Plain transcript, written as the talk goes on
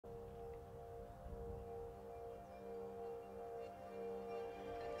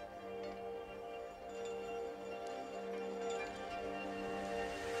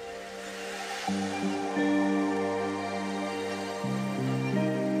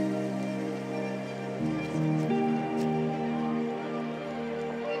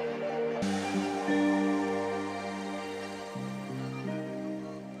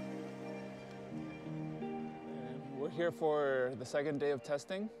here for the second day of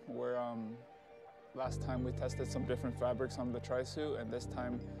testing, where last time we tested some different fabrics on the tri-suit, and this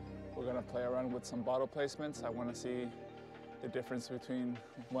time we're gonna play around with some bottle placements. I wanna see the difference between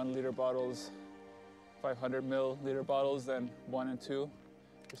 1 liter bottles, 500 milliliter bottles, and 1 and 2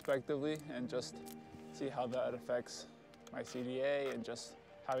 respectively, and just see how that affects my CDA, and just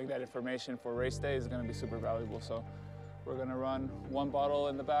having that information for race day is gonna be super valuable. So we're gonna run 1 bottle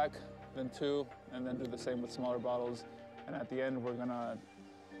in the back, then 2, and then do the same with smaller bottles. And at the end, we're gonna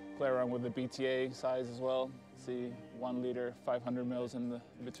play around with the BTA size as well. See 1 liter, 500 mils in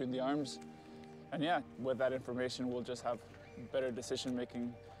between the arms. And yeah, with that information, we'll just have better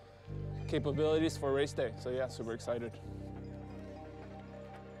decision-making capabilities for race day. So yeah, super excited.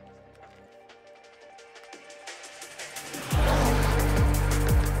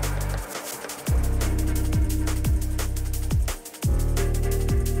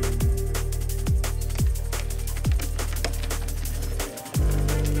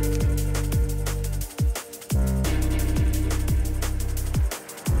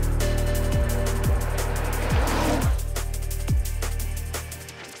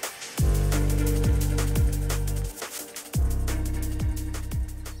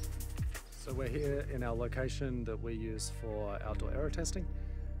 We're here in our location that we use for outdoor aero testing.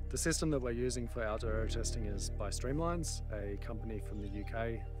 The system that we're using for outdoor aero testing is by Streamlines, a company from the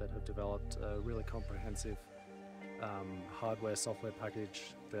UK that have developed a really comprehensive hardware software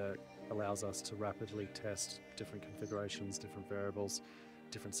package that allows us to rapidly test different configurations, different variables,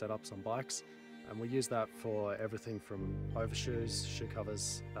 different setups on bikes. And we use that for everything from overshoes, shoe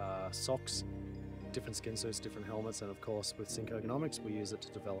covers, socks, different skin suits, different helmets, and of course with Ergonomics we use it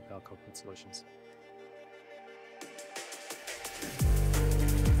to develop our cockpit solutions.